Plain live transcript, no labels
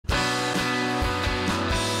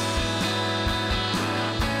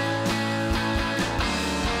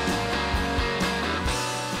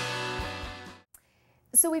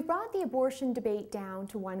So we've brought the abortion debate down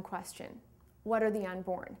to one question. What are the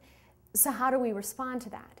unborn? So how do we respond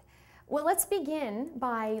to that? Well, let's begin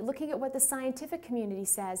by looking at what the scientific community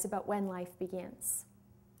says about when life begins.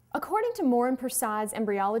 According to Moore and Persaud's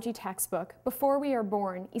embryology textbook, Before We Are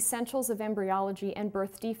Born, Essentials of Embryology and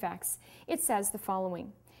Birth Defects, it says the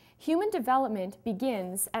following: human development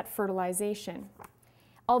begins at fertilization.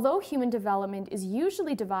 Although human development is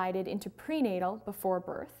usually divided into prenatal, before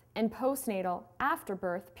birth, and postnatal, after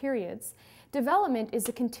birth, periods, development is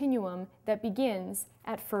a continuum that begins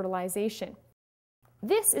at fertilization.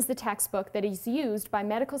 This is the textbook that is used by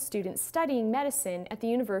medical students studying medicine at the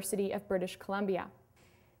University of British Columbia.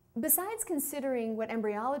 Besides considering what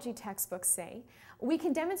embryology textbooks say, we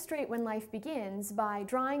can demonstrate when life begins by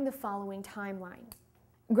drawing the following timeline.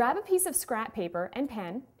 Grab a piece of scrap paper and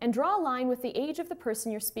pen and draw a line with the age of the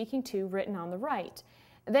person you're speaking to written on the right.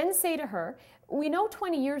 Then say to her, "We know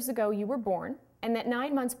 20 years ago you were born, and that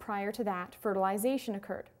 9 months prior to that, fertilization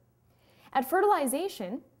occurred." At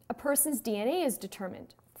fertilization, a person's DNA is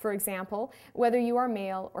determined. For example, whether you are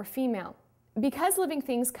male or female. Because living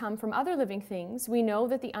things come from other living things, we know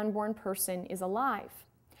that the unborn person is alive.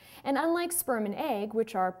 And unlike sperm and egg,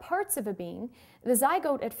 which are parts of a being, the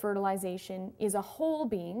zygote at fertilization is a whole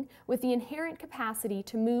being with the inherent capacity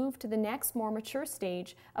to move to the next more mature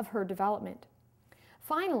stage of her development.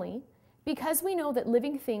 Finally, because we know that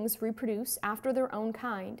living things reproduce after their own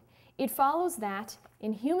kind, it follows that,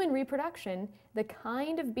 in human reproduction, the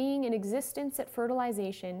kind of being in existence at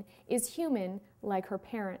fertilization is human like her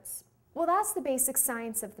parents. Well, that's the basic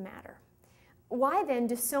science of the matter. Why then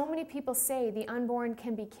do so many people say the unborn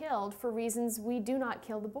can be killed for reasons we do not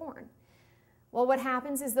kill the born? Well, what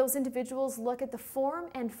happens is those individuals look at the form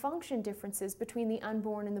and function differences between the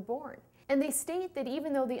unborn and the born, and they state that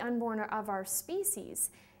even though the unborn are of our species,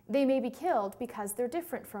 they may be killed because they're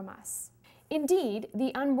different from us. Indeed,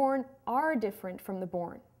 the unborn are different from the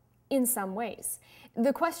born, in some ways.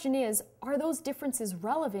 The question is, are those differences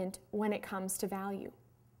relevant when it comes to value?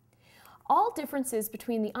 All differences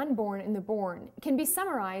between the unborn and the born can be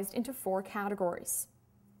summarized into 4 categories: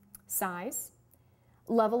 size,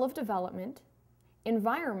 level of development,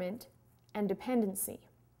 environment, and dependency.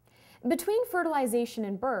 Between fertilization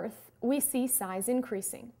and birth, we see size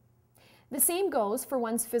increasing. The same goes for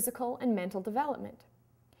one's physical and mental development.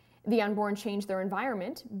 The unborn change their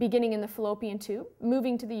environment, beginning in the fallopian tube,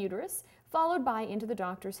 moving to the uterus, followed by into the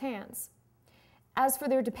doctor's hands. As for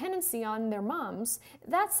their dependency on their moms,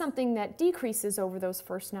 that's something that decreases over those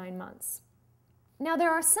first 9 months. Now,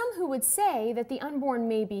 there are some who would say that the unborn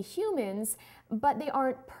may be humans, but they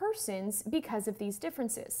aren't persons because of these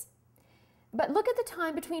differences. But look at the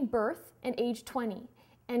time between birth and age 20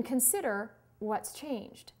 and consider what's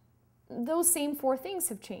changed. Those same 4 things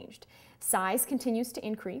have changed. Size continues to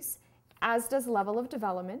increase, as does level of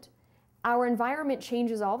development. Our environment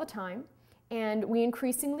changes all the time, and we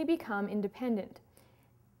increasingly become independent.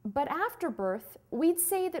 But after birth, we'd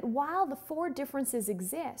say that while the 4 differences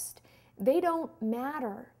exist, they don't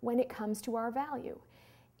matter when it comes to our value.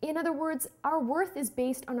 In other words, our worth is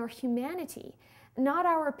based on our humanity, not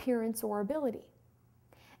our appearance or ability.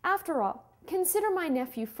 After all, consider my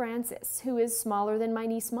nephew Francis, who is smaller than my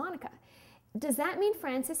niece Monica. Does that mean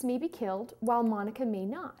Francis may be killed while Monica may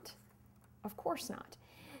not? Of course not.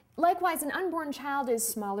 Likewise, an unborn child is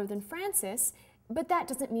smaller than Francis, but that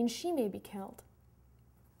doesn't mean she may be killed.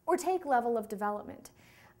 Or take level of development.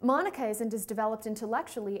 Monica isn't as developed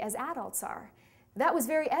intellectually as adults are. That was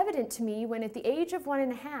very evident to me when at the age of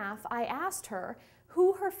 1.5, I asked her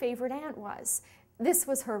who her favorite aunt was. This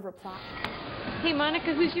was her reply. Hey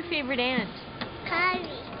Monica, who's your favorite aunt? Carly.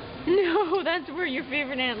 No, that's where your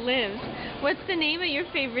favorite aunt lives. What's the name of your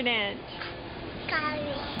favorite aunt?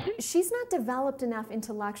 Carly. She's not developed enough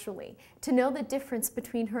intellectually to know the difference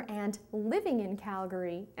between her aunt living in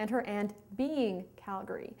Calgary and her aunt being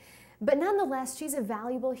Calgary. But nonetheless, she's a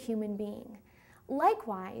valuable human being.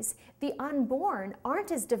 Likewise, the unborn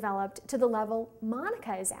aren't as developed to the level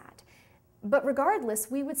Monica is at. But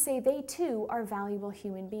regardless, we would say they too are valuable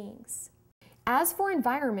human beings. As for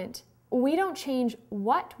environment, we don't change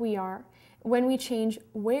what we are when we change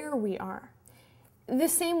where we are. The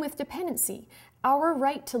same with dependency. Our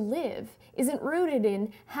right to live isn't rooted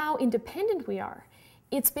in how independent we are.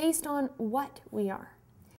 It's based on what we are.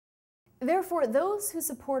 Therefore, those who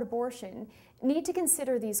support abortion need to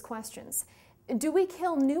consider these questions. Do we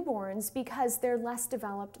kill newborns because they're less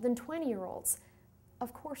developed than 20-year-olds?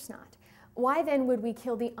 Of course not. Why then would we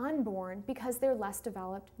kill the unborn because they're less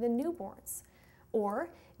developed than newborns? Or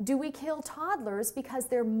do we kill toddlers because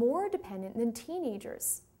they're more dependent than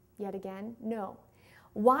teenagers? Yet again, no.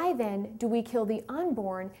 Why then do we kill the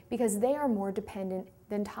unborn? Because they are more dependent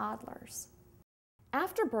than toddlers.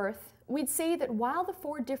 After birth, we'd say that while the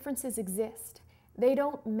 4 differences exist, they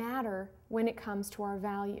don't matter when it comes to our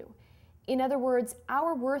value. In other words,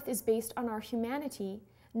 our worth is based on our humanity,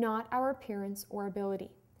 not our appearance or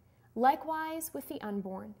ability. Likewise with the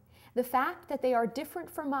unborn, the fact that they are different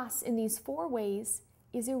from us in these 4 ways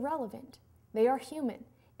is irrelevant. They are human,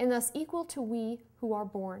 and thus equal to we who are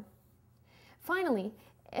born. Finally,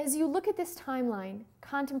 as you look at this timeline,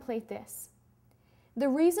 contemplate this. The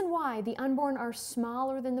reason why the unborn are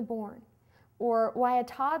smaller than the born, or why a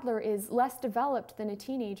toddler is less developed than a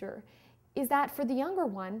teenager, is that for the younger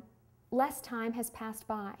one, less time has passed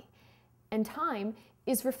by, and time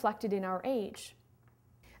is reflected in our age.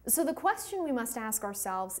 So the question we must ask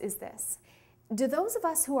ourselves is this: do those of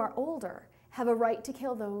us who are older have a right to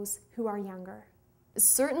kill those who are younger?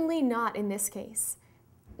 Certainly not in this case,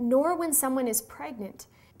 nor when someone is pregnant.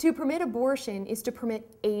 To permit abortion is to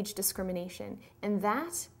permit age discrimination, and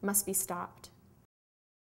that must be stopped.